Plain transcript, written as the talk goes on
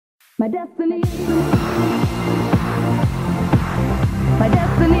My destiny, my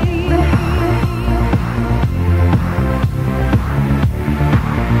destiny.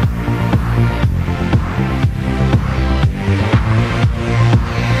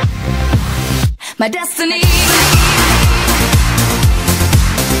 My destiny,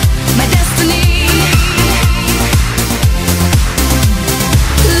 my destiny.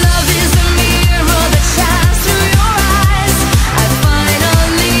 Love is a mirror that shines through your eyes. I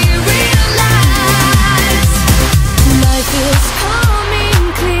finally realize life is coming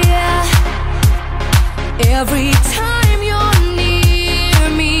clear every time you're near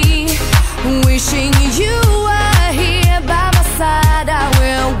me. Wishing you were here by my side. I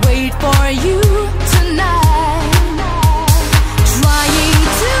will wait for you.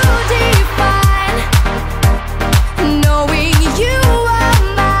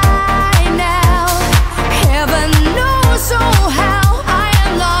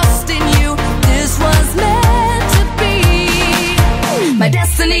 My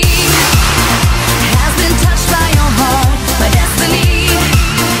destiny has been touched by your heart. My destiny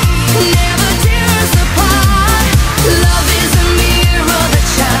never tears apart. Love is a mirror that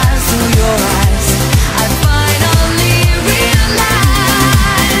shines through your eyes. I finally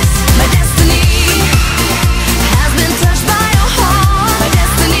realize my destiny has been touched by your heart. My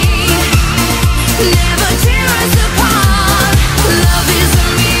destiny never tears apart. Love is a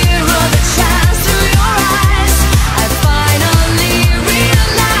mirror that shines through your eyes. I finally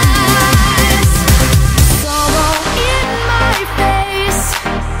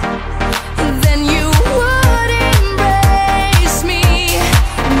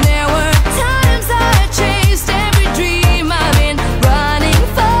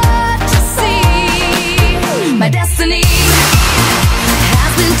my destiny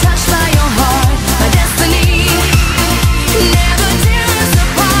has been touched by your heart. My destiny never tears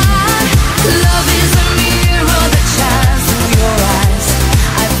apart. Love is a mirror that shines through your eyes.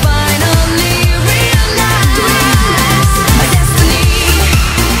 I finally realize my destiny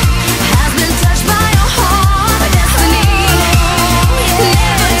has been touched by your heart. My destiny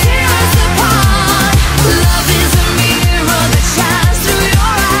never tears apart. Love is a mirror that shines through your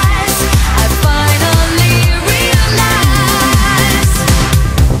eyes. I finally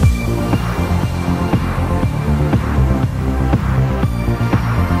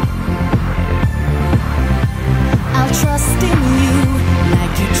I'll trust in you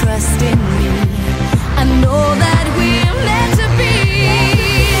like you trust in me. I know that we're meant to be.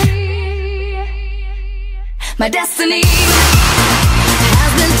 My destiny.